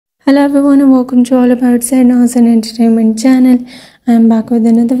Hello everyone and welcome to All About Sadness and Entertainment channel. I am back with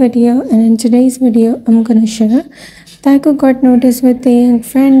another video, and in today's video I'm gonna share Taekook got noticed with Taehyung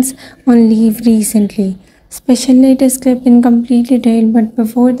friends on leave recently. Special latest clip in complete detail, but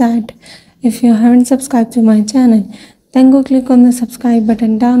before that, if you haven't subscribed to my channel, then go click on the subscribe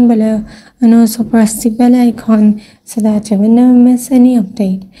button down below and also press the bell icon so that you will never miss any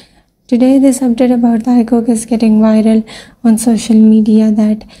update. Today, this update about Taekook is getting viral on social media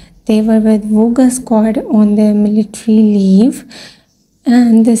that they were with Voga squad on their military leave,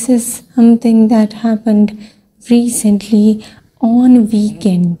 and this is something that happened recently on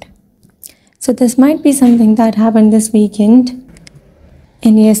weekend. So this might be something that happened this weekend,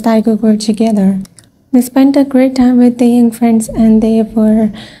 and yes, Taekook were together. They spent a great time with their young friends and they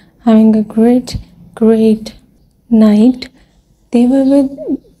were having a great night. They were with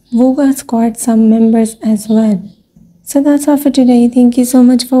Voga squad some members as well. So that's all for today. Thank you so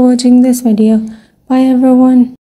much for watching this video. Bye everyone.